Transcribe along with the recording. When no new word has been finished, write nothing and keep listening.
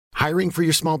Hiring for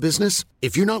your small business?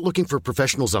 If you're not looking for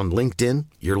professionals on LinkedIn,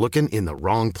 you're looking in the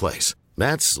wrong place.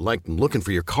 That's like looking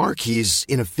for your car keys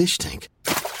in a fish tank.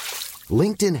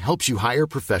 LinkedIn helps you hire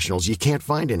professionals you can't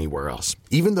find anywhere else,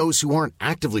 even those who aren't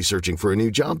actively searching for a new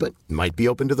job but might be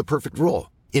open to the perfect role.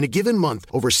 In a given month,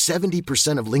 over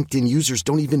 70% of LinkedIn users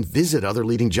don't even visit other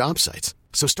leading job sites.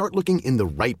 So start looking in the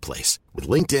right place. With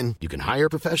LinkedIn, you can hire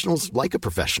professionals like a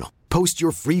professional. Post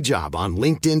your free job on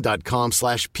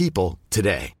linkedin.com/people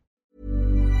today.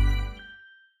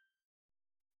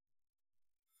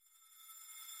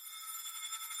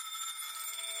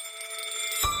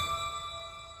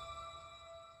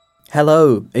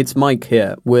 Hello, it's Mike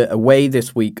here. We're away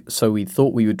this week, so we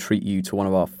thought we would treat you to one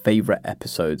of our favourite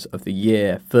episodes of the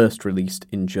year, first released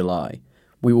in July.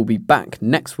 We will be back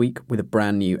next week with a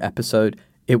brand new episode.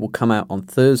 It will come out on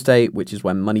Thursday, which is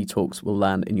when Money Talks will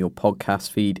land in your podcast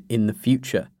feed in the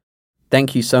future.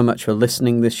 Thank you so much for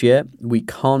listening this year. We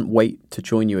can't wait to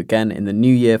join you again in the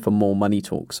new year for more Money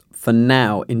Talks. For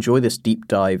now, enjoy this deep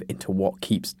dive into what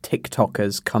keeps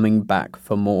TikTokers coming back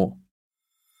for more.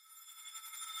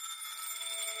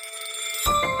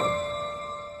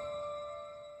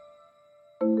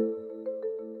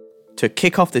 To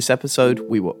kick off this episode,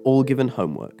 we were all given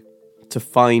homework to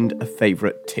find a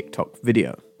favourite TikTok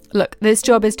video. Look, this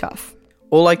job is tough.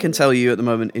 All I can tell you at the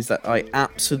moment is that I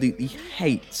absolutely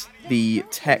hate the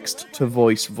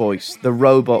text-to-voice voice, the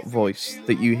robot voice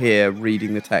that you hear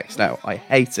reading the text out. I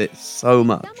hate it so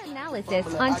much. Analysis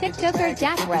on TikToker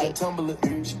Jack Wright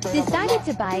decided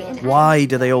to buy an... Why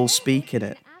do they all speak in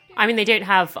it? I mean, they don't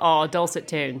have our dulcet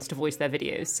tones to voice their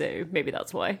videos, so maybe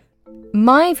that's why.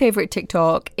 My favourite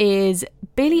TikTok is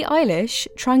Billie Eilish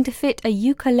trying to fit a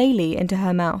ukulele into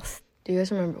her mouth. Do you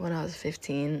guys remember when I was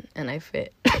 15 and I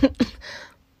fit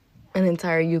an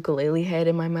entire ukulele head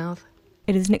in my mouth?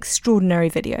 It is an extraordinary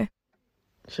video.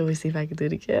 Shall we see if I can do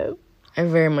it again? I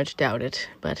very much doubt it,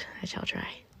 but I shall try.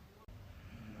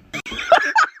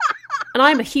 And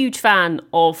I'm a huge fan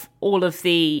of all of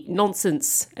the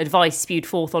nonsense advice spewed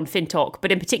forth on FinTok,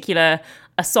 but in particular,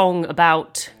 a song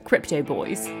about crypto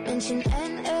boys. Mention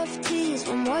NFTs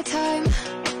one more time,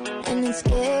 and it's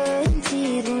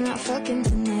guaranteed we're not fucking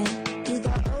tonight. You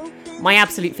got open... My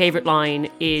absolute favourite line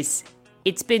is,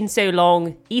 "It's been so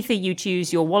long, either you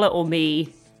choose your wallet or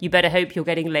me, you better hope you're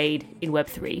getting laid in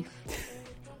Web3.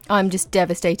 I'm just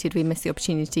devastated we missed the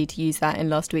opportunity to use that in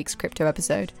last week's crypto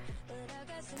episode.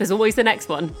 There's always the next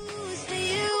one.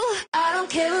 I don't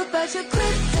care about your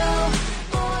crypto,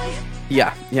 boy.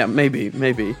 Yeah,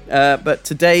 maybe. But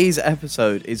today's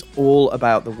episode is all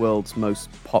about the world's most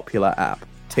popular app,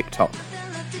 TikTok.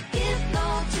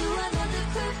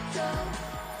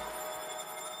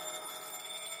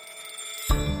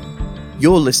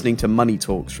 You're listening to Money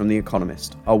Talks from The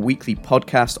Economist, our weekly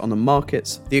podcast on the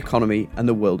markets, the economy, and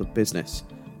the world of business.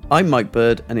 I'm Mike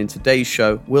Bird, and in today's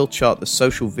show, we'll chart the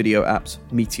social video app's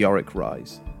meteoric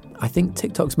rise. I think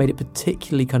TikTok's made it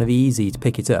particularly kind of easy to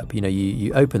pick it up. You know,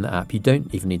 you open the app, you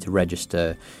don't even need to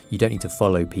register, you don't need to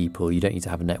follow people, you don't need to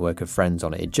have a network of friends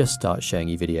on it. It just starts showing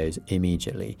you videos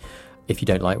immediately. If you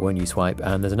don't like one, you swipe,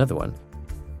 and there's another one.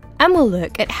 And we'll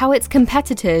look at how its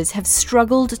competitors have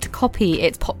struggled to copy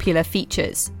its popular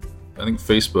features. I think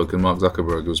Facebook and Mark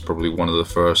Zuckerberg was probably one of the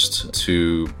first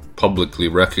to publicly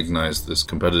recognize this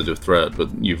competitive threat, but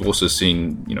you've also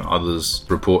seen, others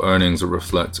report earnings that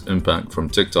reflect impact from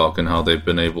TikTok and how they've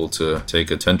been able to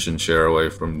take attention share away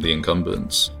from the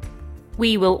incumbents.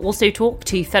 We will also talk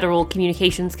to Federal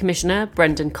Communications Commissioner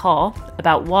Brendan Carr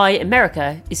about why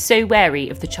America is so wary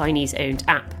of the Chinese-owned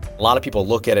app. A lot of people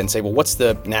look at it and say, well, what's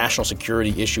the national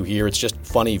security issue here? It's just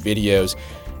funny videos.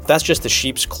 That's just the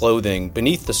sheep's clothing.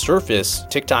 Beneath the surface,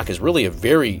 TikTok is really a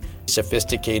very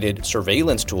sophisticated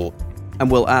surveillance tool.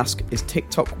 And we'll ask, is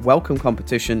TikTok welcome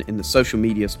competition in the social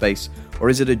media space, or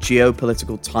is it a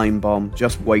geopolitical time bomb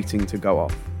just waiting to go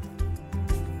off?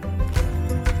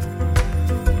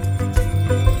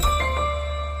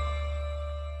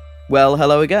 Well,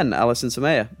 hello again, Alison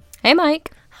Samaya. Hey,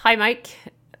 Mike. Hi, Mike.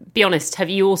 Be honest, have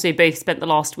you also both spent the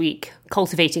last week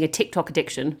cultivating a TikTok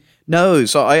addiction? No,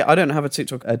 so I don't have a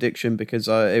TikTok addiction because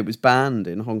it was banned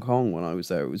in Hong Kong when I was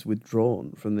there. It was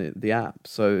withdrawn from the app.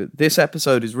 So this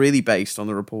episode is really based on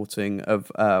the reporting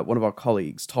of one of our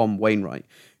colleagues, Tom Wainwright,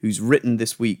 who's written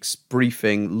this week's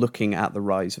briefing looking at the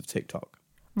rise of TikTok.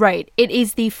 Right. It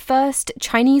is the first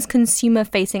Chinese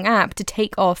consumer-facing app to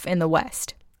take off in the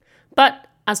West. But,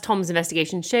 as Tom's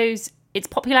investigation shows, its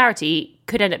popularity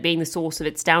could end up being the source of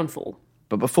its downfall.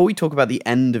 But before we talk about the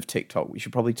end of TikTok, we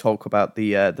should probably talk about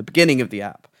the beginning of the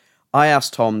app. I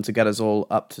asked Tom to get us all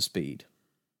up to speed.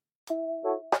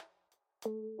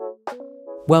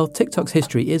 Well, TikTok's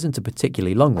history isn't a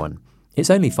particularly long one. It's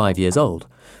only 5 years old,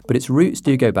 but its roots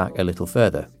do go back a little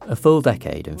further, a full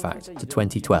decade, in fact, to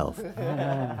 2012.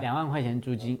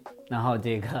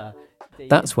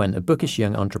 That's when a bookish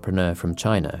young entrepreneur from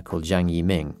China called Zhang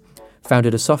Yiming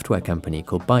founded a software company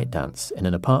called ByteDance in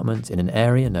an apartment in an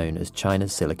area known as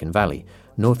China's Silicon Valley,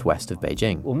 northwest of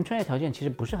Beijing.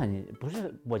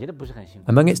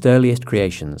 Among its earliest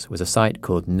creations was a site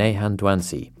called Neihan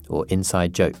Duanxi, or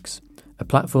Inside Jokes, a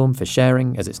platform for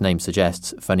sharing, as its name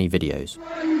suggests, funny videos.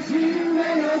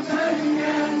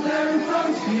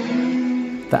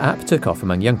 The app took off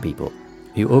among young people,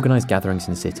 who organised gatherings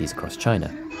in cities across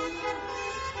China.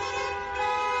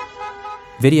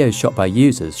 Videos shot by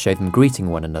users show them greeting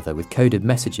one another with coded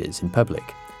messages in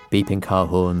public, beeping car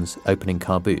horns, opening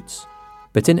car boots.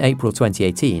 But in April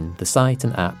 2018, the site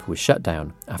and app was shut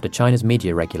down after China's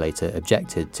media regulator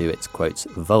objected to its, quotes,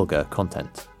 vulgar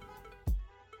content.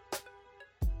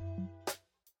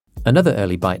 Another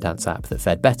early ByteDance app that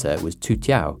fared better was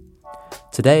Toutiao.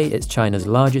 Today, it's China's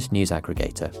largest news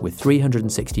aggregator with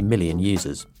 360 million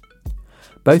users.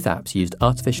 Both apps used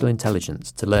artificial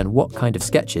intelligence to learn what kind of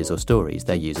sketches or stories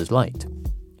their users liked.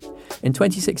 In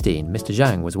 2016, Mr.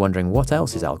 Zhang was wondering what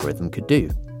else his algorithm could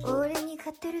do.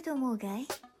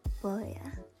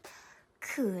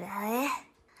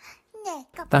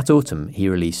 That autumn, he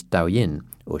released Douyin,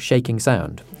 or Shaking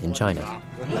Sound, in China.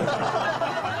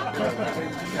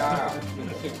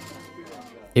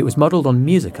 It was modelled on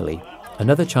Musical.ly,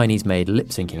 another Chinese-made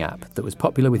lip-syncing app that was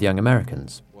popular with young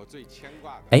Americans.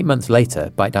 8 months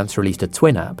later, ByteDance released a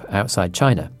twin app outside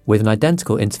China with an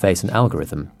identical interface and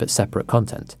algorithm but separate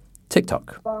content,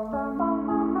 TikTok.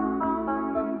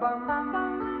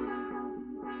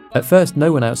 At first,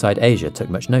 no one outside Asia took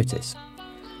much notice.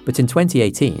 But in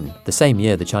 2018, the same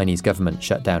year the Chinese government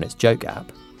shut down its joke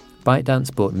app,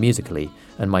 ByteDance bought Musical.ly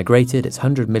and migrated its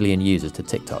 100 million users to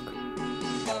TikTok.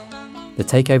 The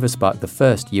takeover sparked the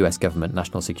first US government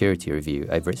national security review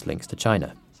over its links to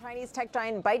China. Chinese tech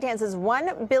giant ByteDance's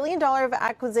 $1 billion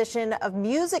acquisition of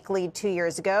Musical.ly 2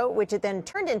 years ago, which it then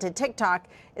turned into TikTok,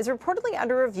 is reportedly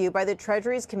under review by the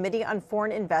Treasury's Committee on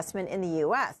Foreign Investment in the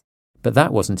U.S. But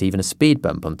that wasn't even a speed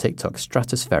bump on TikTok's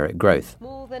stratospheric growth.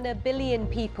 More than 1 billion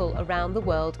people around the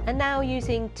world are now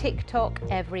using TikTok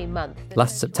every month.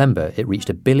 Last September, it reached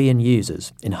 1 billion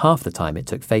users in half the time it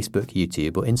took Facebook,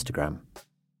 YouTube, or Instagram.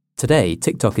 Today,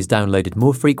 TikTok is downloaded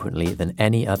more frequently than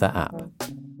any other app.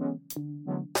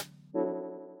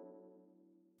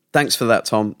 Thanks for that,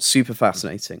 Tom. Super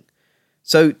fascinating.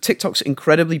 So TikTok's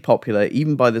incredibly popular,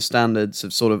 even by the standards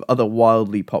of sort of other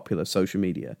wildly popular social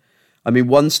media. I mean,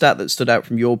 one stat that stood out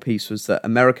from your piece was that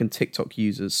American TikTok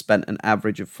users spent an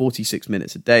average of 46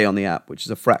 minutes a day on the app, which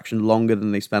is a fraction longer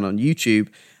than they spend on YouTube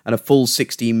and a full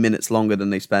 16 minutes longer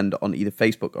than they spend on either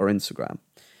Facebook or Instagram.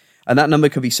 And that number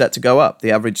could be set to go up.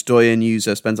 The average Douyin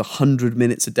user spends 100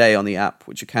 minutes a day on the app,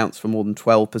 which accounts for more than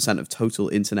 12% of total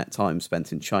internet time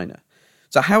spent in China.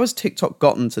 So how has TikTok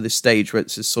gotten to this stage where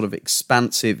it's this sort of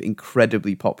expansive,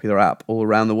 incredibly popular app all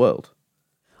around the world?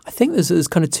 I think there's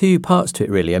kind of two parts to it,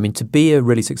 really. I mean, to be a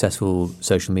really successful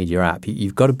social media app,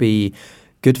 you've got to be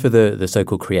good for the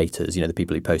so-called creators, the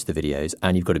people who post the videos,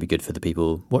 and you've got to be good for the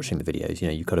people watching the videos.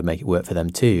 You've got to make it work for them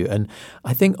too. And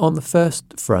I think on the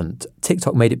first front,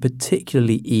 TikTok made it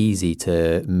particularly easy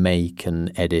to make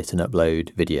and edit and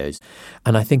upload videos.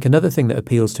 And I think another thing that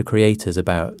appeals to creators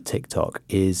about TikTok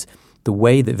is the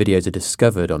way that videos are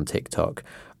discovered on TikTok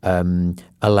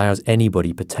allows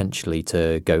anybody potentially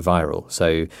to go viral.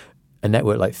 So a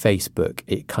network like Facebook,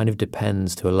 it kind of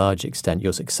depends to a large extent,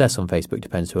 your success on Facebook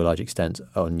depends to a large extent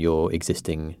on your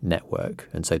existing network.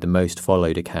 And so the most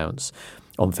followed accounts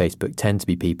on Facebook tend to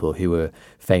be people who were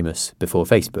famous before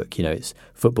Facebook. It's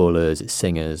footballers, it's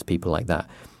singers, people like that.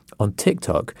 On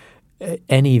TikTok,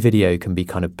 any video can be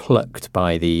kind of plucked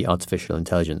by the artificial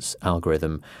intelligence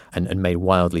algorithm and made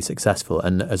wildly successful.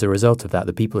 And as a result of that,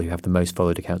 the people who have the most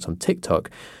followed accounts on TikTok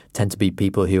tend to be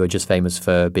people who are just famous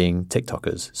for being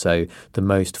TikTokers. So the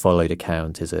most followed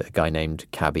account is a guy named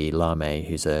Kaby Lame,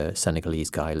 who's a Senegalese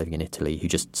guy living in Italy who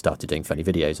just started doing funny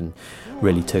videos and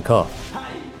really took off.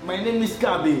 Hi, my name is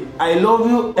Kaby. I love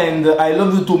you and I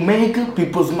love you to make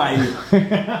people smile.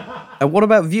 And what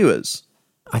about viewers?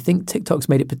 I think TikTok's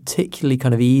made it particularly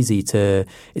kind of easy to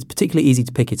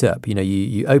pick it up.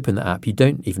 You open the app, you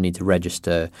don't even need to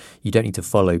register, you don't need to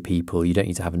follow people, you don't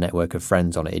need to have a network of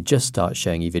friends on it. It just starts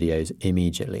showing you videos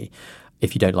immediately.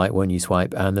 If you don't like one, you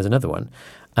swipe and there's another one.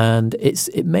 And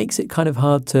it makes it kind of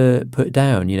hard to put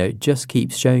down, it just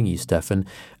keeps showing you stuff. And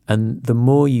And the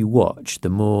more you watch, the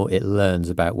more it learns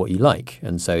about what you like.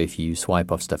 And so if you swipe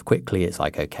off stuff quickly, it's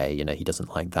like, okay, he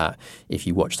doesn't like that. If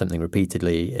you watch something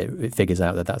repeatedly, it figures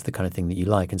out that that's the kind of thing that you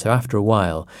like. And so after a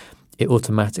while, it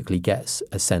automatically gets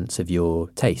a sense of your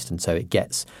taste. And so it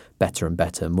gets better and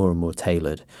better, more and more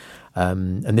tailored.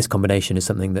 And this combination is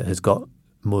something that has got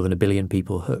more than 1 billion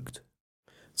people hooked.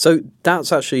 So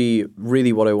that's actually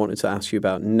really what I wanted to ask you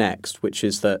about next, which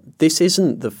is that this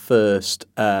isn't the first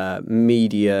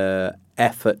media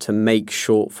effort to make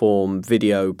short-form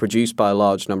video produced by a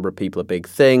large number of people a big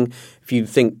thing. If you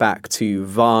think back to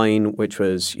Vine, which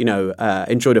was,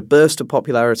 enjoyed a burst of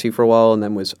popularity for a while and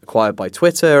then was acquired by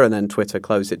Twitter, and then Twitter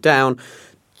closed it down.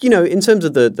 In terms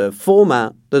of the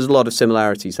format, there's a lot of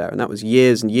similarities there, and that was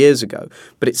years and years ago.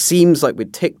 But it seems like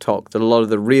with TikTok that a lot of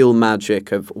the real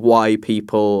magic of why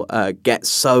people get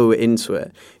so into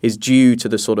it is due to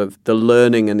the sort of the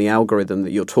learning and the algorithm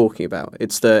that you're talking about.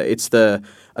 It's the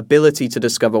ability to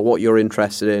discover what you're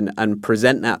interested in and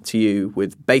present that to you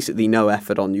with basically no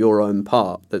effort on your own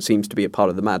part that seems to be a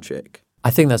part of the magic. I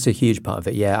think that's a huge part of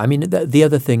it, yeah. I mean, the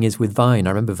other thing is with Vine.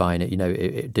 I remember Vine,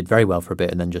 it did very well for a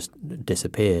bit and then just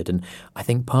disappeared. And I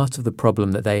think part of the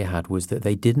problem that they had was that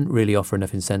they didn't really offer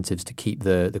enough incentives to keep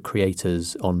the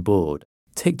creators on board.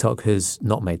 TikTok has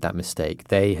not made that mistake.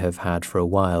 They have had for a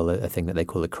while a thing that they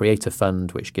call a creator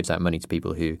fund, which gives out money to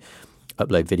people who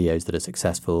upload videos that are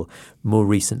successful. More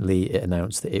recently, it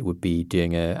announced that it would be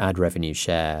doing an ad revenue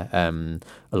share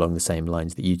along the same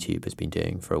lines that YouTube has been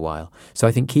doing for a while. So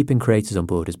I think keeping creators on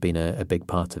board has been a big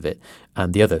part of it.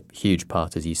 And the other huge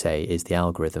part, as you say, is the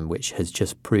algorithm, which has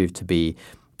just proved to be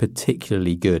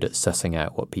particularly good at sussing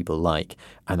out what people like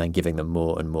and then giving them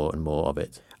more and more and more of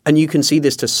it. And you can see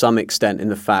this to some extent in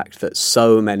the fact that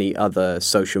so many other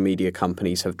social media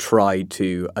companies have tried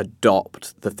to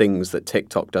adopt the things that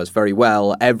TikTok does very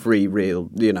well. Every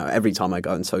time I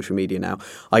go on social media now,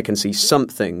 I can see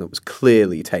something that was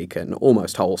clearly taken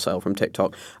almost wholesale from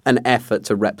TikTok, an effort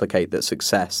to replicate the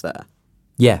success there.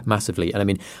 Yeah, massively. And I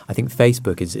mean, I think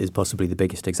Facebook is possibly the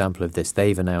biggest example of this.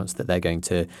 They've announced that they're going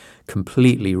to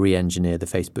completely re-engineer the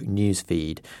Facebook news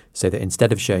feed so that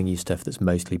instead of showing you stuff that's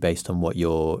mostly based on what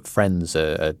your friends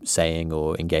are saying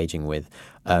or engaging with,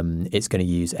 it's going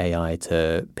to use AI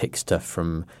to pick stuff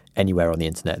from anywhere on the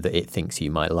internet that it thinks you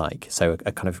might like. So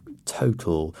a kind of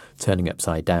total turning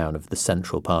upside down of the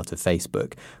central part of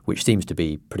Facebook, which seems to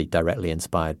be pretty directly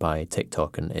inspired by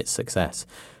TikTok and its success.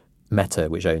 Meta,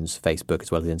 which owns Facebook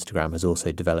as well as Instagram, has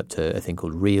also developed a thing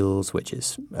called Reels, which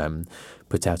is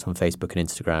put out on Facebook and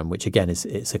Instagram, which again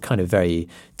it's a kind of very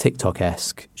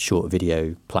TikTok-esque short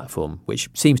video platform, which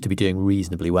seems to be doing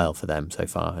reasonably well for them so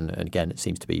far. And again, it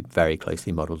seems to be very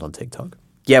closely modelled on TikTok.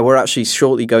 Yeah, we're actually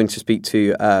shortly going to speak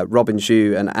to Robin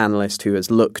Zhu, an analyst who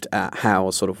has looked at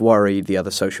how sort of worried the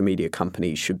other social media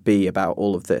companies should be about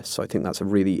all of this. So I think that's a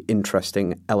really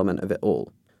interesting element of it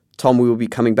all. Tom, we will be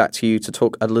coming back to you to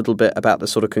talk a little bit about the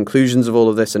sort of conclusions of all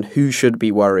of this and who should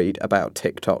be worried about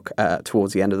TikTok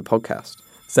towards the end of the podcast.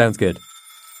 Sounds good.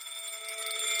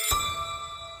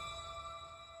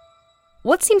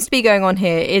 What seems to be going on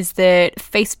here is that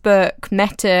Facebook,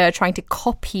 Meta are trying to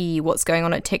copy what's going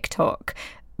on at TikTok,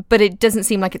 but it doesn't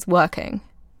seem like it's working.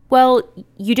 Well,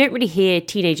 you don't really hear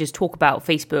teenagers talk about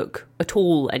Facebook at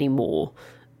all anymore.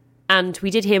 And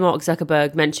we did hear Mark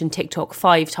Zuckerberg mention TikTok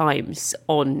 5 times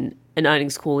on an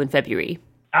earnings call in February.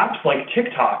 Apps like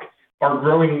TikTok are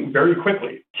growing very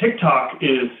quickly. TikTok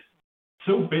is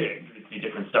so big. You see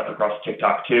different stuff across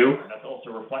TikTok too. That's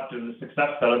also reflected in the success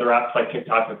that other apps like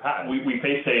TikTok have had. We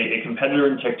face a competitor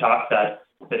in TikTok that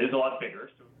is a lot bigger.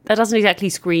 That doesn't exactly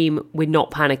scream, we're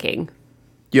not panicking.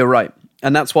 You're right.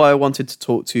 And that's why I wanted to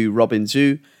talk to Robin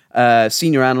Zhu,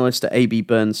 senior analyst at AB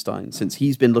Bernstein, since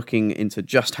he's been looking into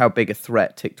just how big a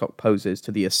threat TikTok poses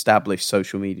to the established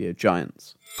social media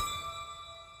giants.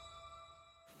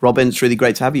 Robin, it's really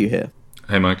great to have you here.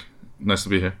 Hey, Mike. Nice to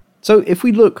be here. So if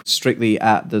we look strictly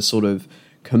at the sort of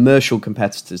commercial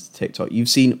competitors to TikTok, you've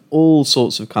seen all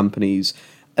sorts of companies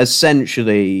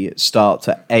essentially start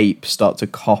to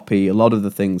copy a lot of the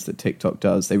things that TikTok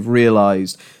does. They've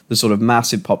realized the sort of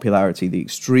massive popularity, the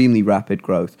extremely rapid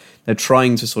growth. They're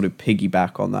trying to sort of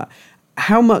piggyback on that.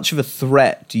 How much of a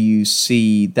threat do you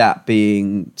see that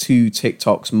being to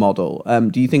TikTok's model?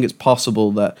 Do you think it's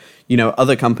possible that,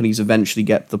 other companies eventually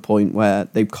get to the point where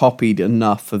they've copied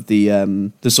enough of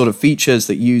the sort of features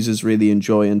that users really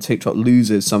enjoy and TikTok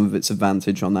loses some of its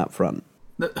advantage on that front?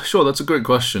 Sure, that's a great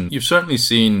question. You've certainly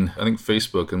seen, I think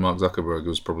Facebook and Mark Zuckerberg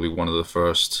was probably one of the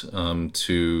first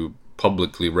to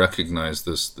publicly recognize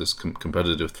this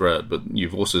competitive threat, but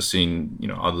you've also seen,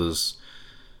 others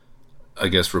I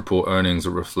guess, report earnings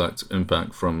that reflect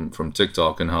impact from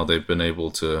TikTok and how they've been able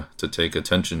to take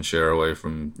attention share away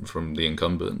from the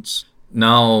incumbents.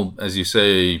 Now, as you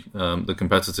say, the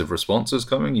competitive response is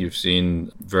coming. You've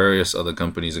seen various other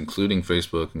companies, including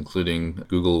Facebook, including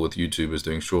Google with YouTube is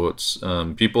doing shorts.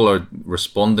 People are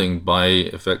responding by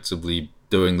effectively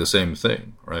doing the same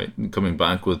thing, right? Coming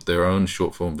back with their own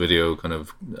short form video kind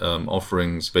of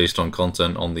offerings based on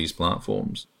content on these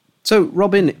platforms. So,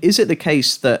 Robin, is it the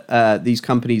case that these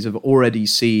companies have already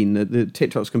seen, the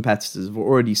TikTok's competitors have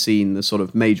already seen the sort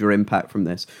of major impact from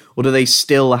this? Or do they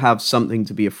still have something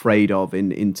to be afraid of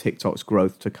in TikTok's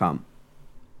growth to come?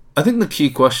 I think the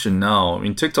key question now, I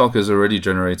mean, TikTok has already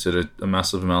generated a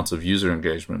massive amount of user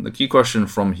engagement. The key question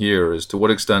from here is to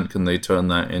what extent can they turn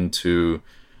that into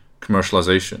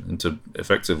commercialization, into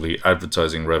effectively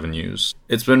advertising revenues.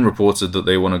 It's been reported that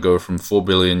they want to go from $4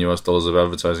 billion of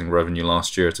advertising revenue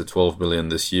last year to $12 billion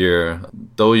this year.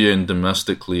 Douyin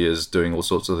domestically is doing all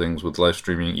sorts of things with live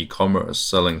streaming e-commerce,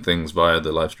 selling things via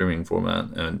the live streaming format.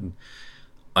 And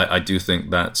I do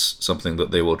think that's something that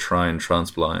they will try and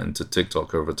transplant into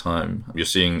TikTok over time. You're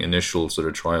seeing initial sort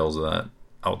of trials of that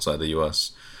outside the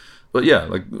US. But yeah,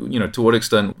 to what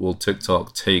extent will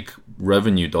TikTok take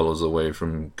revenue dollars away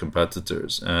from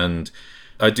competitors? And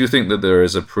I do think that there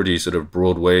is a pretty sort of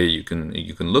broad way you can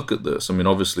look at this. I mean,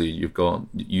 obviously you've got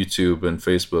YouTube and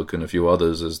Facebook and a few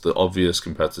others as the obvious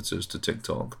competitors to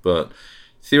TikTok, but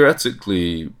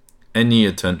theoretically, any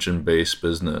attention-based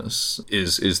business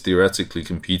is theoretically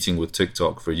competing with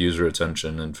TikTok for user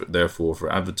attention and therefore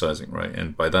for advertising, right?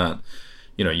 And by that,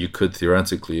 you could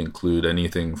theoretically include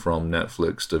anything from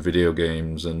Netflix to video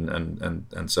games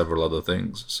and several other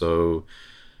things. So,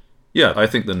 yeah, I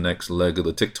think the next leg of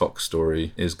the TikTok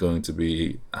story is going to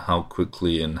be how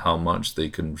quickly and how much they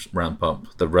can ramp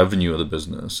up the revenue of the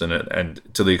business. And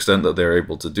to the extent that they're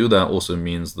able to do that also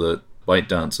means that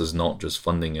ByteDance is not just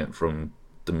funding it from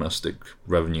domestic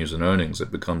revenues and earnings. It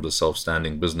becomes a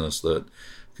self-standing business that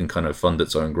can kind of fund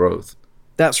its own growth.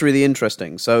 That's really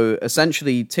interesting. So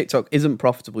essentially, TikTok isn't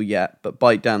profitable yet, but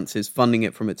ByteDance is funding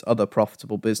it from its other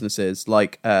profitable businesses,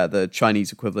 like the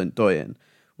Chinese equivalent Douyin,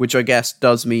 which I guess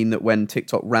does mean that when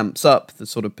TikTok ramps up, the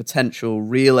sort of potential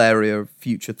real area of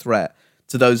future threat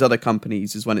to those other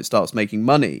companies is when it starts making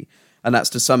money. And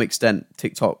that's to some extent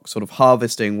TikTok sort of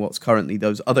harvesting what's currently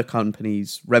those other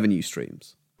companies' revenue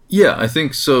streams. Yeah, I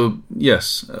think so.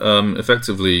 Yes,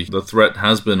 effectively, the threat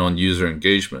has been on user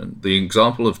engagement. The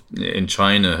example in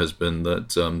China has been that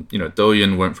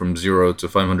Douyin went from 0 to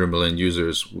 500 million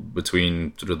users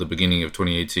between sort of the beginning of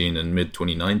 2018 and mid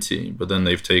 2019, but then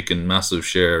they've taken massive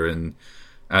share in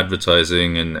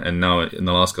advertising and now in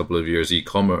the last couple of years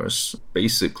e-commerce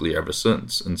basically ever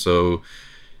since. And so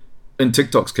in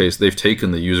TikTok's case, they've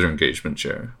taken the user engagement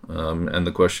share. And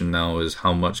the question now is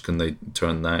how much can they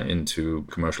turn that into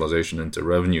commercialization, into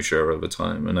revenue share over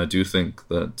time? And I do think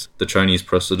that the Chinese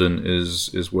precedent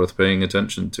is worth paying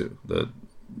attention to. That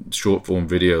short form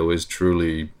video is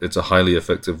truly, it's a highly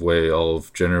effective way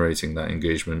of generating that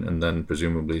engagement and then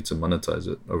presumably to monetize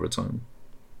it over time.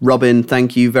 Robin,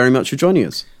 thank you very much for joining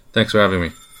us. Thanks for having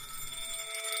me.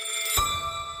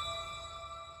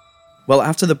 Well,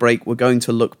 after the break, we're going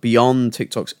to look beyond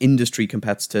TikTok's industry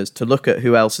competitors to look at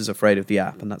who else is afraid of the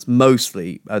app, and that's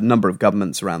mostly a number of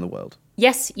governments around the world.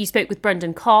 Yes, you spoke with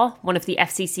Brendan Carr, one of the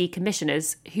FCC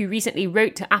commissioners, who recently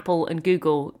wrote to Apple and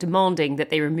Google demanding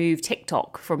that they remove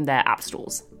TikTok from their app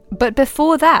stores. But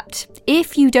before that,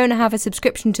 if you don't have a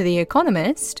subscription to The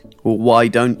Economist... Well, why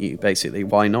don't you, basically?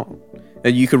 Why not?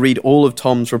 You can read all of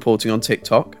Tom's reporting on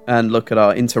TikTok and look at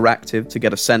our interactive to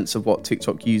get a sense of what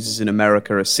TikTok users in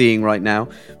America are seeing right now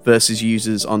versus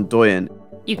users on Douyin.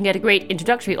 You can get a great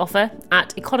introductory offer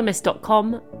at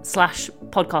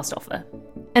economist.com/podcast offer.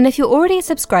 And if you're already a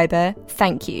subscriber,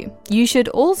 thank you. You should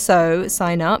also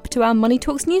sign up to our Money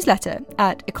Talks newsletter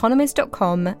at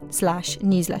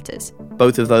economist.com/newsletters.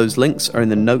 Both of those links are in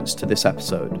the notes to this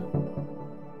episode.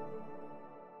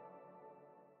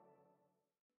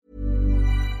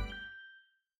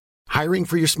 Hiring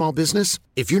for your small business?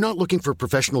 If you're not looking for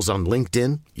professionals on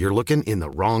LinkedIn, you're looking in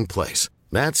the wrong place.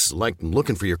 That's like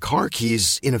looking for your car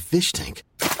keys in a fish tank.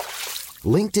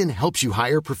 LinkedIn helps you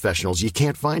hire professionals you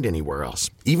can't find anywhere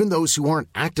else, even those who aren't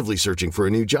actively searching for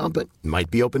a new job but might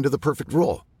be open to the perfect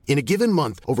role. In a given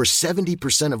month, over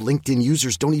 70% of LinkedIn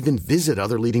users don't even visit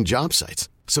other leading job sites.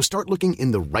 So start looking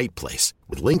in the right place.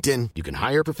 With LinkedIn, you can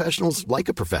hire professionals like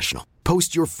a professional.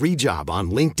 Post your free job on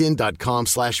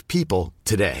linkedin.com/people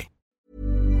today.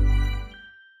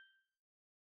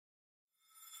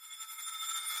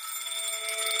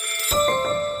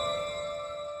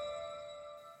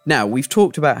 Now, we've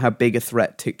talked about how big a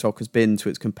threat TikTok has been to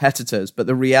its competitors, but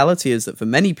the reality is that for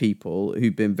many people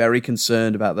who've been very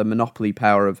concerned about the monopoly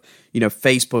power of,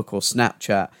 Facebook or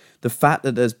Snapchat, the fact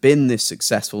that there's been this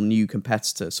successful new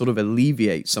competitor sort of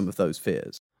alleviates some of those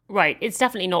fears. Right. It's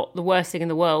definitely not the worst thing in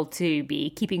the world to be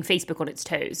keeping Facebook on its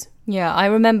toes. Yeah, I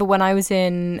remember when I was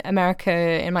in America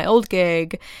in my old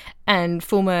gig and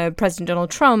former President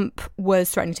Donald Trump was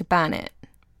threatening to ban it.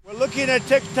 We're looking at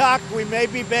TikTok. We may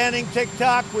be banning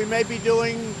TikTok. We may be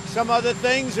doing some other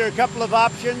things. There are a couple of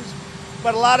options,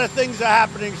 but a lot of things are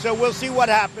happening, so we'll see what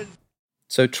happens.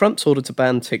 So Trump's order to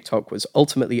ban TikTok was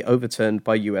ultimately overturned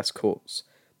by US courts.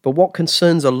 But what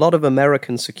concerns a lot of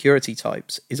American security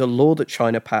types is a law that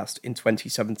China passed in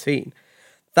 2017.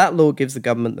 That law gives the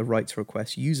government the right to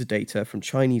request user data from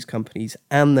Chinese companies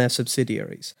and their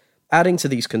subsidiaries. Adding to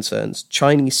these concerns,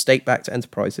 Chinese state-backed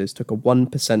enterprises took a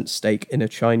 1% stake in a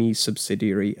Chinese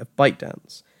subsidiary of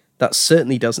ByteDance. That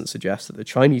certainly doesn't suggest that the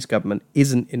Chinese government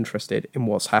isn't interested in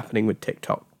what's happening with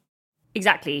TikTok.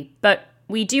 Exactly, but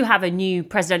we do have a new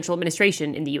presidential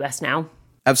administration in the US now.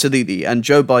 Absolutely, and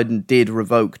Joe Biden did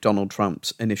revoke Donald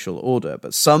Trump's initial order,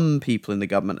 but some people in the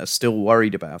government are still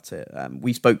worried about it.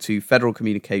 We spoke to Federal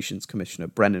Communications Commissioner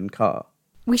Brendan Carr.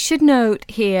 We should note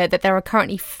here that there are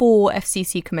currently 4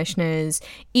 FCC commissioners.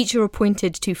 Each are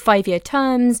appointed to 5-year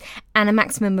terms, and a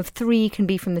maximum of 3 can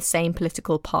be from the same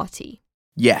political party.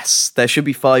 Yes, there should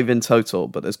be 5 in total,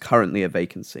 but there's currently a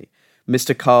vacancy.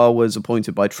 Mr. Carr was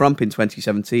appointed by Trump in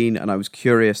 2017, and I was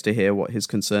curious to hear what his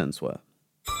concerns were.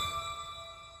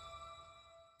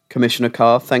 Commissioner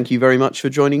Carr, thank you very much for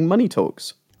joining Money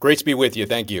Talks. Great to be with you.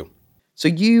 Thank you. So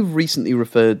you've recently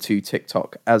referred to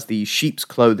TikTok as the sheep's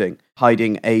clothing,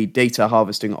 hiding a data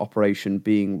harvesting operation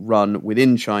being run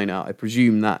within China. I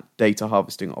presume that data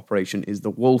harvesting operation is the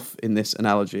wolf in this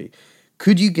analogy.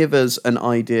 Could you give us an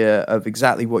idea of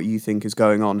exactly what you think is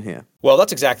going on here? Well,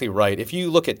 that's exactly right. If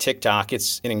you look at TikTok,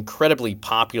 it's an incredibly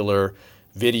popular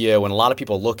video, and a lot of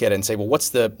people look at it and say, well, what's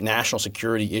the national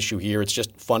security issue here? It's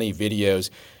just funny videos.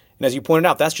 And as you pointed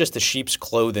out, that's just the sheep's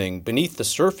clothing. Beneath the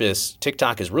surface,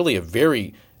 TikTok is really a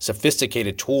very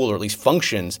sophisticated tool, or at least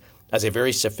functions as a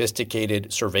very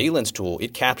sophisticated surveillance tool.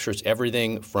 It captures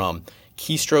everything from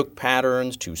keystroke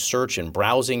patterns to search and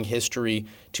browsing history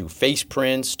to face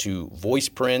prints to voice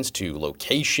prints to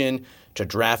location to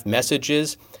draft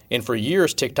messages. And for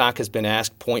years, TikTok has been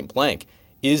asked point blank,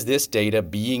 is this data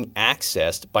being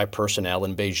accessed by personnel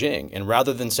in Beijing? And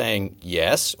rather than saying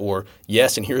yes or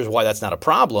yes, and here's why that's not a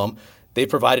problem, they've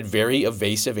provided very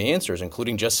evasive answers,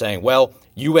 including just saying, well,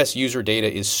 U.S. user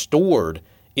data is stored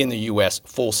in the U.S.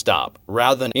 full stop,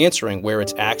 rather than answering where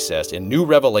it's accessed. And new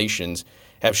revelations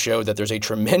have showed that there's a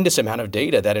tremendous amount of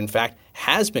data that, in fact,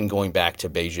 has been going back to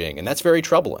Beijing, and that's very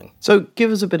troubling. So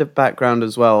give us a bit of background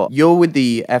as well. You're with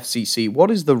the FCC. What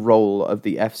is the role of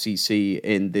the FCC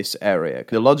in this area?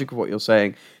 The logic of what you're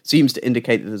saying seems to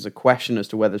indicate that there's a question as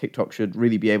to whether TikTok should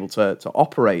really be able to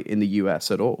operate in the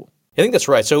US at all. I think that's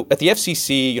right. So at the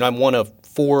FCC, I'm one of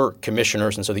 4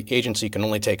 commissioners, and so the agency can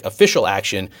only take official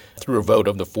action through a vote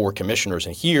of the 4 commissioners.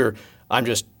 And here, I'm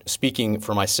just speaking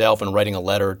for myself and writing a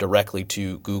letter directly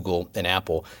to Google and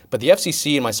Apple. But the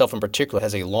FCC, and myself in particular,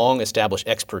 has a long-established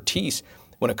expertise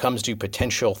when it comes to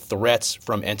potential threats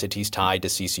from entities tied to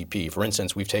CCP. For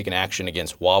instance, we've taken action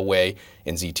against Huawei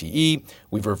and ZTE.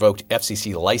 We've revoked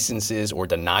FCC licenses or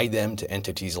denied them to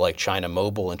entities like China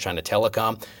Mobile and China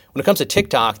Telecom. When it comes to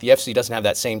TikTok, the FCC doesn't have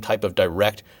that same type of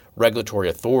direct regulatory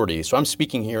authority. So I'm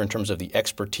speaking here in terms of the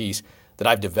expertise that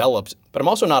I've developed, but I'm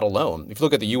also not alone. If you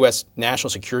look at the U.S.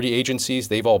 national security agencies,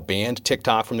 they've all banned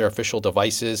TikTok from their official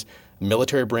devices.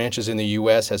 Military branches in the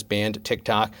U.S. has banned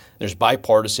TikTok. There's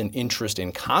bipartisan interest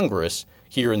in Congress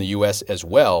here in the U.S. as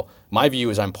well. My view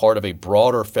is I'm part of a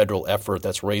broader federal effort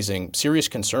that's raising serious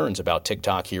concerns about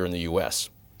TikTok here in the U.S.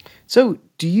 So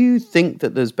do you think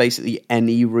that there's basically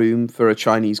any room for a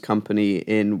Chinese company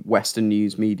in Western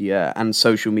news media and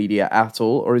social media at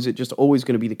all? Or is it just always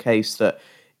going to be the case that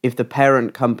if the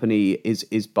parent company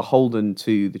is beholden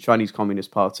to the Chinese Communist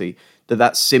Party,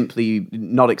 that's simply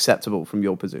not acceptable from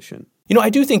your position? I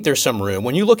do think there's some room.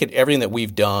 When you look at everything that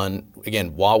we've done,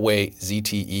 again, Huawei,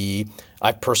 ZTE,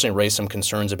 I've personally raised some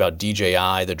concerns about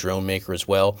DJI, the drone maker as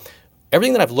well.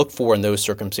 Everything that I've looked for in those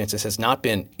circumstances has not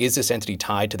been, is this entity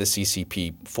tied to the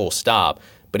CCP full stop,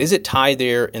 but is it tied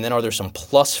there, and then are there some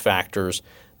plus factors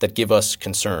that give us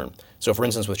concern? So for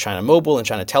instance, with China Mobile and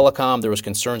China Telecom, there was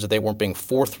concerns that they weren't being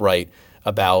forthright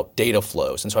about data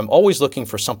flows. And so I'm always looking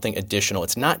for something additional.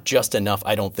 It's not just enough,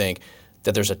 I don't think,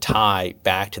 that there's a tie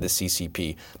back to the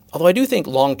CCP. Although I do think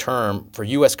long term for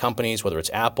U.S. companies, whether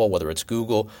it's Apple, whether it's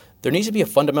Google, there needs to be a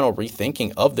fundamental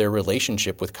rethinking of their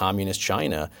relationship with communist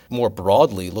China, more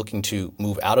broadly looking to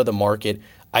move out of the market.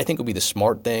 I think would be the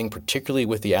smart thing, particularly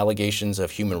with the allegations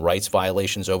of human rights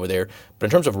violations over there. But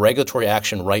in terms of regulatory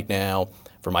action right now,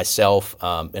 for myself,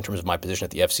 in terms of my position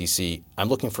at the FCC, I'm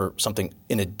looking for something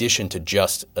in addition to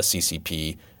just a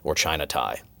CCP or China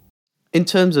tie. In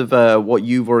terms of what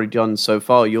you've already done so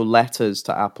far, your letters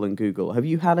to Apple and Google, have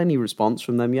you had any response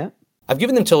from them yet? I've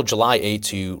given them till July 8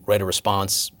 to write a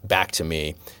response back to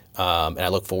me, and I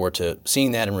look forward to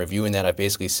seeing that and reviewing that. I've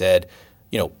basically said,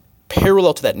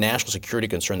 parallel to that national security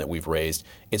concern that we've raised,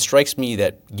 it strikes me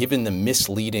that given the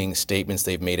misleading statements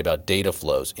they've made about data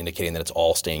flows, indicating that it's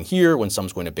all staying here when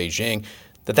some's going to Beijing,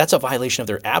 that's a violation of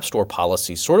their App Store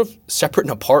policy, sort of separate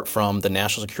and apart from the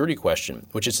national security question,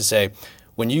 which is to say,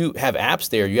 when you have apps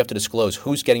there, you have to disclose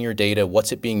who's getting your data,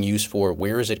 what's it being used for,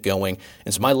 where is it going.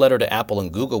 And so my letter to Apple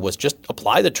and Google was just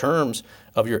apply the terms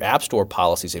of your App Store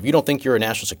policies. If you don't think you're a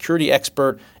national security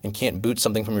expert and can't boot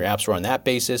something from your App Store on that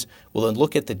basis, well, then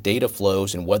look at the data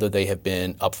flows and whether they have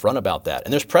been upfront about that.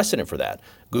 And there's precedent for that.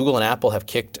 Google and Apple have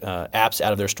kicked apps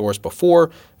out of their stores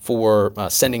before for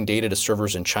sending data to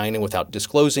servers in China without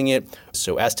disclosing it.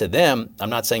 So as to them, I'm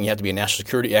not saying you have to be a national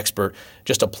security expert.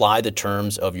 Just apply the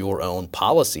terms of your own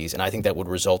policies. And I think that would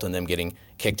result in them getting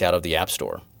kicked out of the App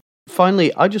Store.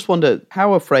 Finally, I just wonder,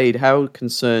 how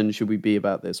concerned should we be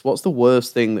about this? What's the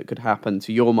worst thing that could happen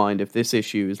to your mind if this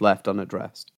issue is left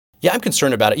unaddressed? Yeah, I'm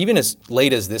concerned about it. Even as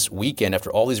late as this weekend,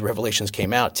 after all these revelations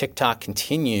came out, TikTok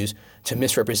continues to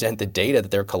misrepresent the data that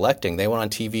they're collecting. They went on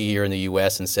TV here in the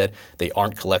U.S. and said they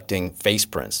aren't collecting face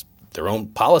prints. Their own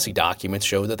policy documents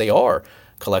show that they are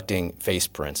collecting face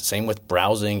prints. Same with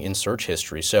browsing in search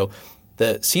history. So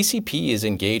the CCP is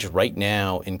engaged right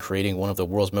now in creating one of the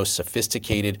world's most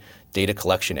sophisticated data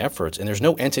collection efforts. And there's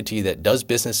no entity that does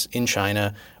business in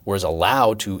China or is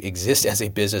allowed to exist as a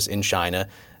business in China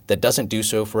that doesn't do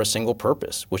so for a single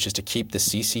purpose, which is to keep the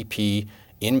CCP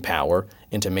in power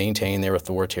and to maintain their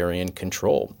authoritarian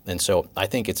control. And so I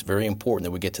think it's very important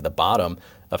that we get to the bottom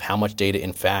of how much data,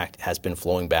 in fact, has been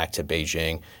flowing back to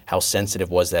Beijing, how sensitive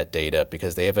was that data,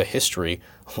 because they have a history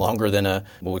longer than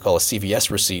what we call a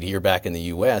CVS receipt here back in the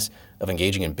U.S. of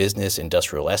engaging in business,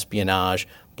 industrial espionage,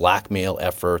 blackmail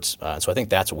efforts. So I think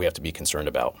that's what we have to be concerned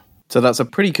about. So that's a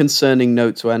pretty concerning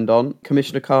note to end on.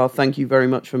 Commissioner Carr, thank you very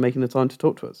much for making the time to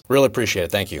talk to us. Really appreciate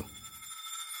it. Thank you.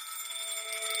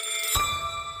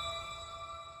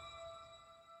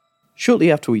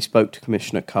 Shortly after we spoke to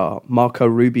Commissioner Carr, Marco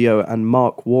Rubio and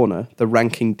Mark Warner, the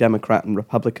ranking Democrat and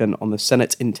Republican on the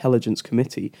Senate Intelligence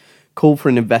Committee, called for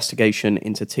an investigation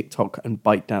into TikTok and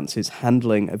ByteDance's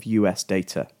handling of US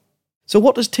data. So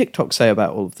what does TikTok say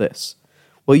about all of this?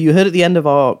 Well, you heard at the end of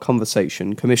our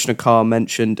conversation, Commissioner Carr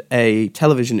mentioned a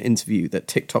television interview that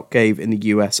TikTok gave in the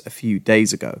US a few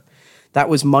days ago. That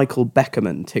was Michael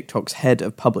Beckerman, TikTok's head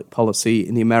of public policy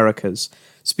in the Americas,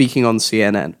 speaking on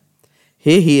CNN.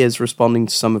 Here he is responding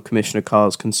to some of Commissioner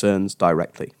Carr's concerns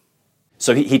directly.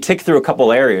 So he ticked through a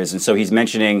couple areas, and so he's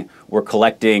mentioning we're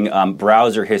collecting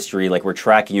browser history, like we're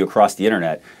tracking you across the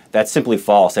internet. That's simply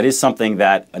false. That is something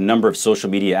that a number of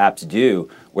social media apps do,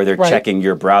 where they're checking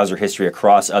your browser history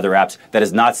across other apps. That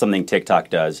is not something TikTok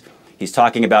does. He's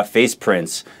talking about face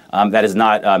prints. That is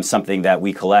not something that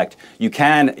we collect.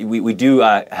 We do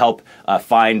help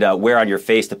find where on your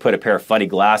face to put a pair of funny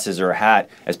glasses or a hat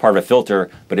as part of a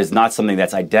filter, but it's not something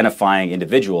that's identifying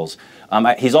individuals.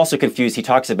 He's also confused. He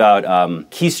talks about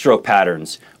keystroke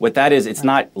patterns. What that is, it's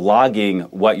not logging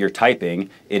what you're typing.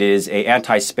 It is an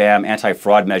anti-spam,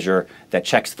 anti-fraud measure that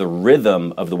checks the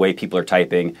rhythm of the way people are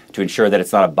typing to ensure that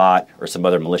it's not a bot or some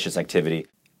other malicious activity.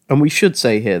 And we should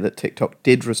say here that TikTok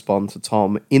did respond to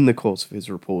Tom in the course of his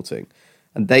reporting,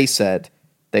 and they said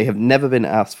they have never been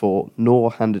asked for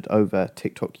nor handed over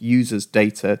TikTok users'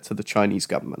 data to the Chinese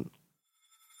government.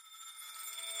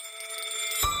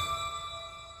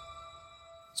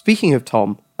 Speaking of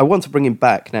Tom, I want to bring him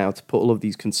back now to put all of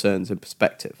these concerns in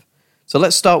perspective. So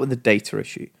let's start with the data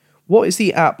issue. What is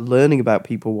the app learning about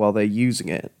people while they're using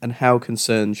it, and how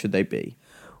concerned should they be?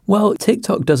 Well,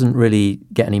 TikTok doesn't really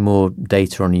get any more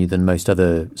data on you than most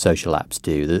other social apps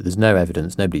do. There's no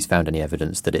evidence, nobody's found any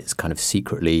evidence that it's kind of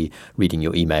secretly reading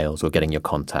your emails or getting your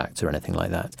contacts or anything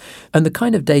like that. And the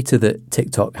kind of data that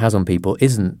TikTok has on people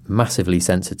isn't massively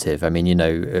sensitive. I mean,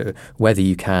 whether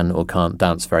you can or can't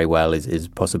dance very well is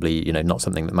possibly, not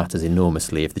something that matters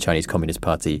enormously if the Chinese Communist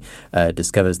Party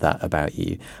discovers that about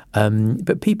you.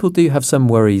 But people do have some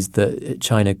worries that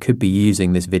China could be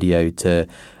using this video to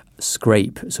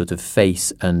scrape sort of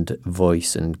face and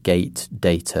voice and gait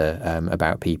data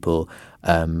about people,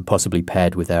 possibly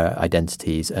paired with their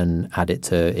identities, and add it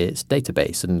to its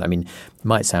database. And I mean, it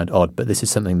might sound odd, but this is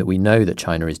something that we know that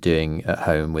China is doing at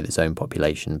home with its own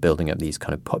population, building up these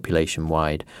kind of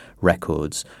population-wide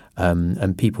records.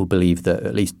 And people believe that,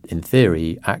 at least in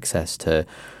theory, access to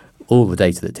all the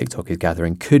data that TikTok is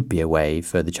gathering could be a way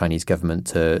for the Chinese government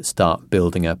to start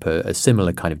building up a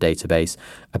similar kind of database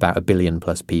about 1 billion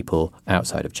plus people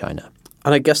outside of China.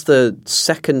 And I guess the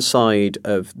second side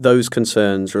of those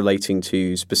concerns relating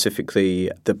to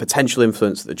specifically the potential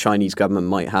influence that the Chinese government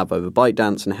might have over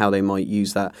ByteDance and how they might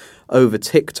use that over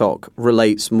TikTok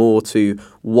relates more to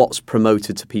what's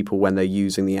promoted to people when they're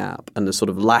using the app and the sort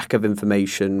of lack of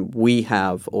information we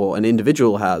have or an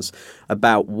individual has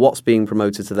about what's being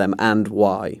promoted to them and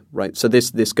why, right? So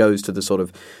this goes to the sort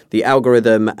of the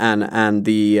algorithm and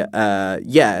the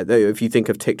if you think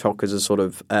of TikTok as a sort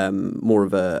of more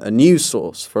of a news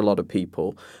source for a lot of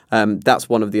people, that's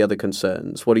one of the other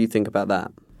concerns. What do you think about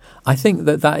that? I think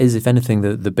that is, if anything,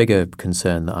 the bigger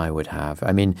concern that I would have.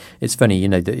 I mean, it's funny,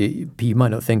 you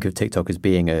might not think of TikTok as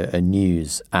being a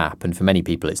news app, and for many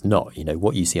people it's not.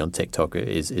 What you see on TikTok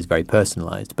is very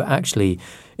personalized. But actually,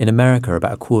 in America,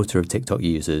 about a quarter of TikTok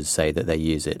users say that they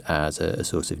use it as a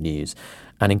source of news.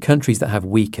 And in countries that have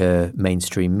weaker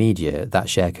mainstream media, that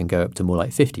share can go up to more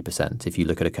like 50%. If you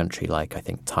look at a country like, I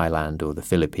think, Thailand or the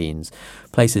Philippines,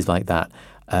 places like that,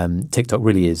 TikTok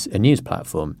really is a news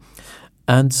platform.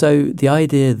 And so the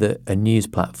idea that a news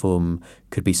platform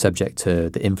could be subject to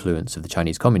the influence of the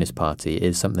Chinese Communist Party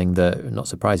is something that, not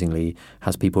surprisingly,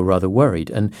 has people rather worried.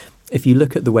 And if you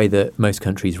look at the way that most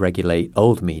countries regulate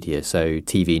old media, so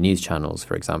TV news channels,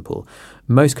 for example,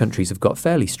 most countries have got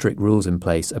fairly strict rules in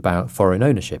place about foreign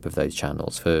ownership of those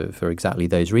channels for exactly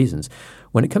those reasons.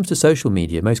 When it comes to social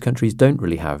media, most countries don't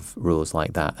really have rules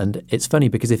like that. And it's funny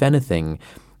because, if anything,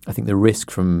 I think the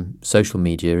risk from social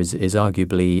media is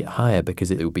arguably higher because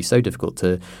it would be so difficult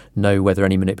to know whether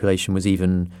any manipulation was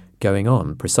even going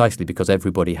on, precisely because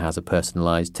everybody has a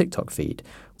personalized TikTok feed.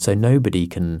 So nobody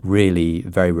can really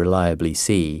very reliably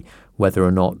see whether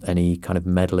or not any kind of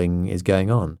meddling is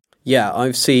going on. Yeah,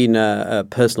 I've seen a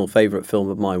personal favourite film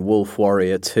of mine, Wolf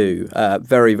Warrior 2,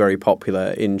 very, very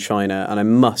popular in China. And I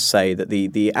must say that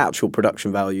the actual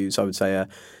production values, I would say,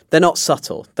 they're not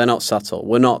subtle. They're not subtle.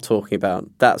 We're not talking about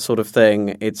that sort of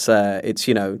thing. It's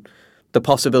the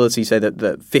possibility, say, that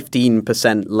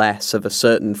 15% less of a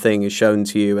certain thing is shown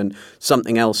to you and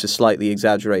something else is slightly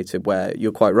exaggerated, where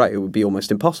you're quite right. It would be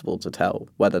almost impossible to tell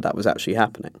whether that was actually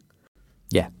happening.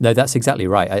 Yeah, no, that's exactly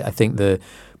right. I think the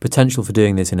potential for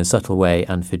doing this in a subtle way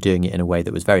and for doing it in a way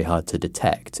that was very hard to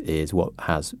detect is what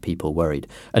has people worried.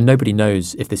 And nobody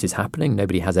knows if this is happening.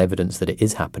 Nobody has evidence that it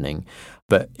is happening.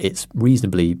 But it's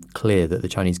reasonably clear that the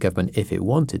Chinese government, if it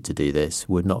wanted to do this,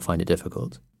 would not find it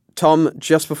difficult. Tom,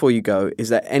 just before you go, is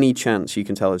there any chance you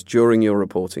can tell us during your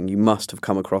reporting you must have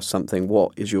come across something?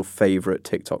 What is your favourite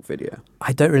TikTok video?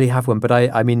 I don't really have one, but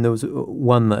I mean, there was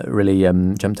one that really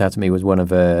jumped out at me was one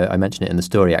of I mentioned it in the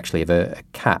story actually, of a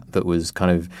cat that was kind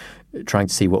of trying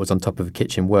to see what was on top of a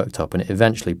kitchen worktop, and it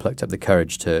eventually plucked up the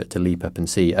courage to leap up and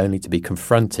see, only to be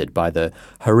confronted by the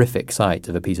horrific sight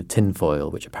of a piece of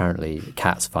tinfoil, which apparently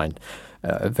cats find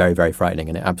very, very frightening,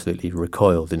 and it absolutely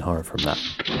recoiled in horror from that.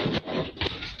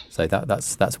 So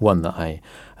that's one that I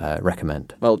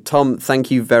recommend. Well, Tom,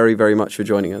 thank you very, very much for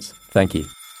joining us. Thank you.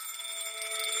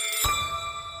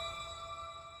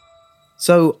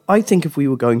 So I think if we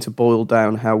were going to boil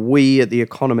down how we at The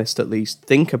Economist at least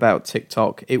think about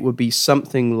TikTok, it would be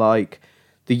something like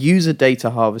the user data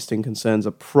harvesting concerns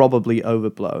are probably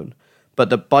overblown, but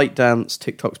that ByteDance,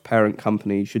 TikTok's parent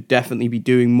company, should definitely be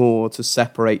doing more to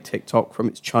separate TikTok from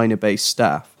its China-based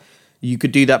staff. You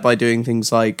could do that by doing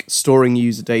things like storing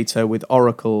user data with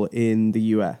Oracle in the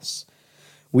US.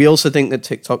 We also think that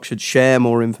TikTok should share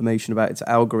more information about its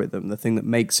algorithm, the thing that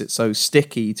makes it so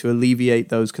sticky, to alleviate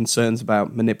those concerns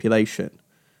about manipulation.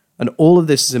 And all of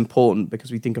this is important because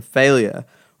we think a failure,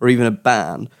 or even a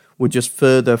ban, would just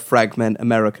further fragment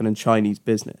American and Chinese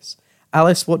business.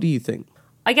 Alice, what do you think?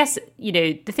 I guess,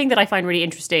 the thing that I find really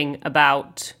interesting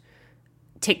about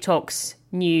TikTok's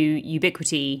new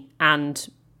ubiquity and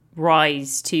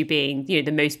rise to being, the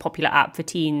most popular app for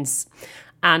teens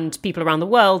and people around the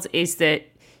world is that,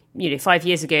 5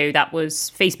 years ago that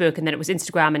was Facebook, and then it was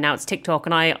Instagram, and now it's TikTok.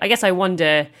 And I guess I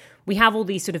wonder, we have all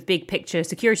these sort of big picture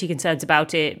security concerns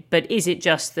about it, but is it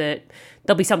just that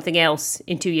there'll be something else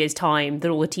in 2 years' time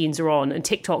that all the teens are on, and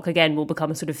TikTok again will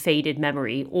become a sort of faded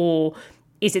memory? Or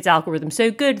is its algorithm so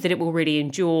good that it will really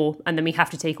endure, and then we have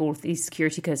to take all of these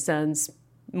security concerns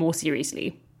more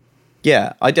seriously?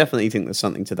 Yeah, I definitely think there's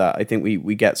something to that. I think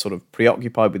we get sort of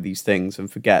preoccupied with these things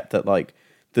and forget that like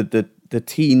the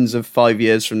teens of 5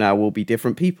 years from now will be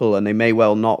different people, and they may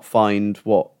well not find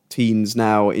what teens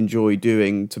now enjoy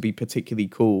doing to be particularly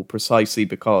cool, precisely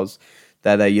because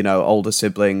they're their, you know, older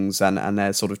siblings and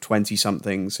they're sort of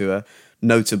 20-somethings who are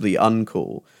notably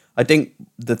uncool. I think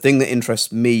the thing that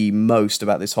interests me most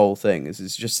about this whole thing is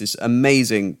it's just this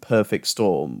amazing perfect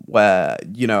storm where,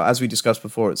 you know, as we discussed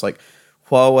before, it's like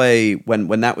Huawei,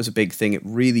 when that was a big thing, it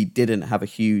really didn't have a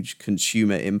huge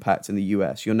consumer impact in the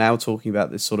US. You're now talking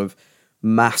about this sort of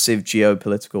massive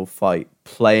geopolitical fight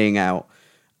playing out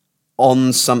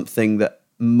on something that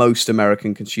most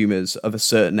American consumers of a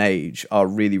certain age are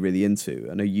really, really into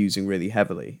and are using really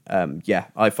heavily.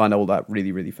 I find all that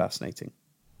really, really fascinating.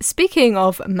 Speaking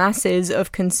of masses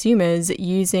of consumers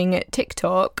using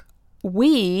TikTok,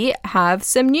 we have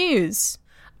some news.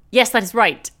 Yes, that is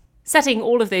right. Setting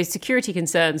all of those security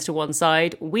concerns to one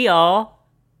side, we are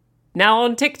now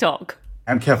on TikTok.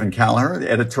 I'm Kevin Kelleher,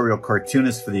 the editorial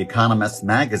cartoonist for The Economist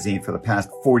magazine for the past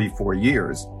 44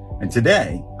 years. And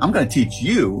today, I'm going to teach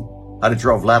you how to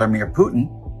draw Vladimir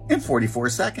Putin in 44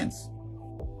 seconds.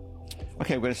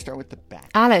 Okay, we're going to start with the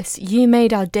back. Alice, you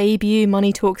made our debut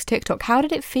Money Talks TikTok. How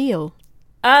did it feel?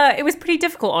 It was pretty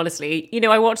difficult, honestly. You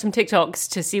know, I watched some TikToks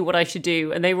to see what I should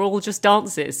do, and they were all just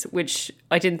dances, which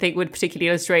I didn't think would particularly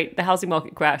illustrate the housing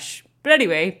market crash. But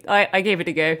anyway, I gave it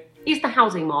a go. Is the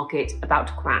housing market about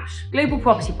to crash? Global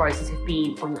property prices have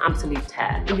been on an absolute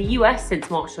tear. In the US, since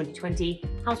March 2020,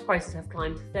 house prices have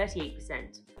climbed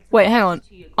 38%. Wait, hang on.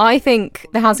 I think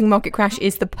the housing market crash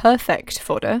is the perfect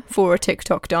fodder for a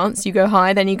TikTok dance. You go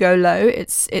high, then you go low.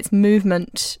 It's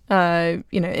movement.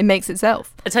 It makes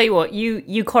itself. I tell you what,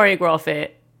 you choreograph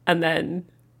it, and then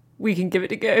we can give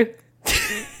it a go.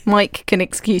 Mike can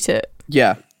execute it.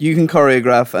 Yeah, you can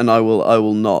choreograph, and I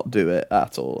will not do it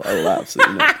at all. I will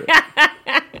absolutely not do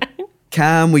it.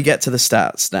 Can we get to the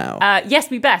stats now? Yes,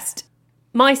 we best.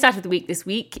 My stat of the week this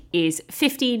week is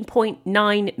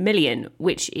 15.9 million,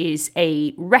 which is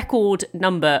a record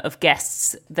number of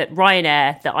guests that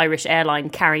Ryanair, the Irish airline,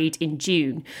 carried in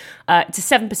June. It's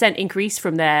a 7% increase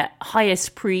from their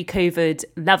highest pre-COVID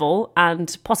level,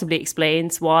 and possibly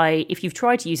explains why, if you've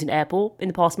tried to use an airport in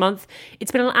the past month,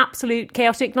 it's been an absolute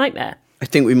chaotic nightmare. I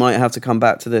think we might have to come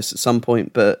back to this at some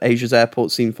point, but Asia's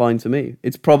airports seem fine to me.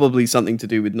 It's probably something to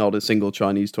do with not a single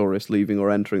Chinese tourist leaving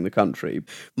or entering the country.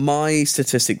 My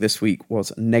statistic this week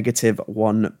was negative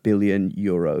 €1 billion,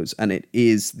 and it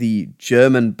is the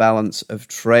German balance of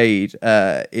trade.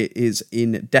 It is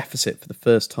in deficit for the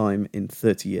first time in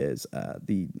 30 years.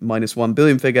 The minus 1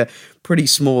 billion figure, pretty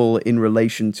small in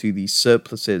relation to the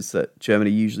surpluses that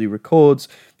Germany usually records.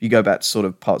 You go back to sort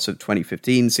of parts of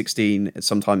 2015, 16,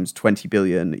 sometimes 20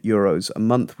 billion euros a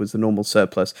month was the normal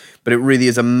surplus. But it really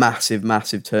is a massive,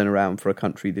 massive turnaround for a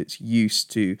country that's used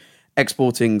to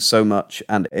exporting so much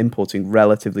and importing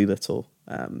relatively little.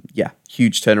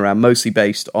 Huge turnaround, mostly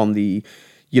based on the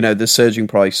surging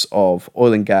price of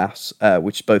oil and gas,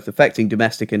 which is both affecting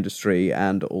domestic industry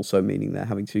and also meaning they're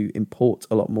having to import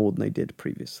a lot more than they did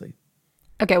previously.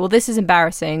 Okay, well, this is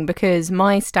embarrassing because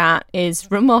my stat is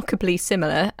remarkably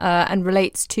similar and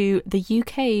relates to the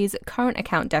UK's current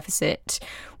account deficit,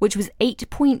 which was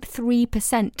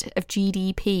 8.3% of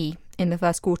GDP in the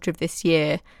first quarter of this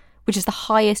year, which is the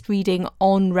highest reading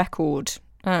on record.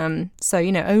 Only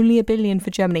 $1 billion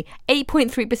for Germany.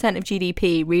 8.3% of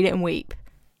GDP, read it and weep.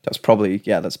 That's probably,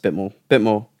 that's a bit more.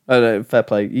 Fair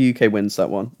play. UK wins that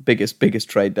one. Biggest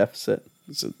trade deficit.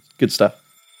 It's good stuff.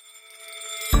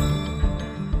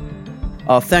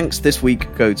 Our thanks this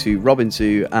week go to Robin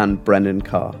Su and Brendan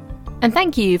Carr. And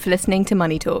thank you for listening to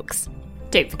Money Talks.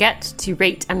 Don't forget to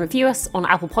rate and review us on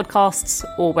Apple Podcasts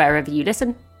or wherever you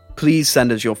listen. Please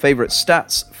send us your favourite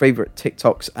stats, favourite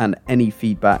TikToks, and any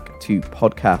feedback to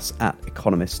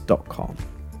podcasts@economist.com.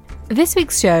 This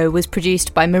week's show was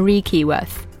produced by Marie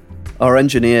Keyworth. Our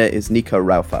engineer is Nico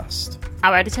Raufast.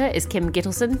 Our editor is Kim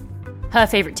Gittleson. Her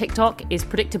favourite TikTok is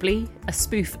predictably a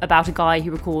spoof about a guy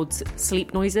who records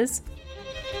sleep noises.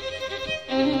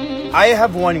 I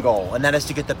have one goal, and that is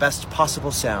to get the best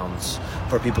possible sounds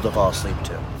for people to fall asleep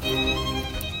to.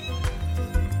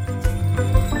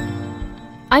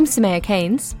 I'm Samaya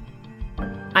Keynes.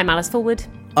 I'm Alice Fulwood.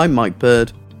 I'm Mike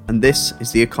Bird, and this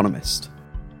is The Economist.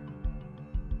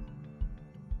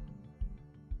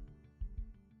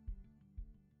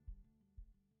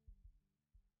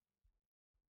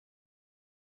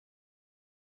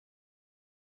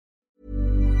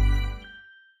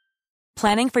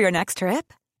 Planning for your next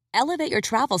trip? Elevate your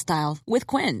travel style with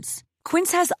Quince.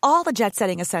 Quince has all the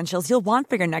jet-setting essentials you'll want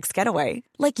for your next getaway,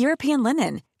 like European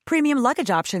linen, premium luggage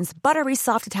options, buttery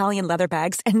soft Italian leather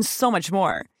bags, and so much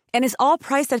more. And is all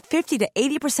priced at 50 to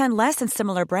 80% less than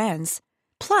similar brands.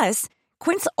 Plus,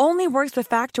 Quince only works with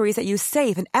factories that use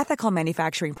safe and ethical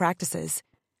manufacturing practices.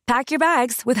 Pack your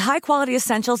bags with high-quality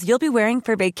essentials you'll be wearing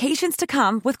for vacations to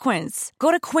come with Quince.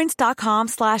 Go to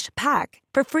quince.com/pack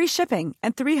for free shipping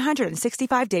and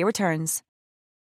 365-day returns.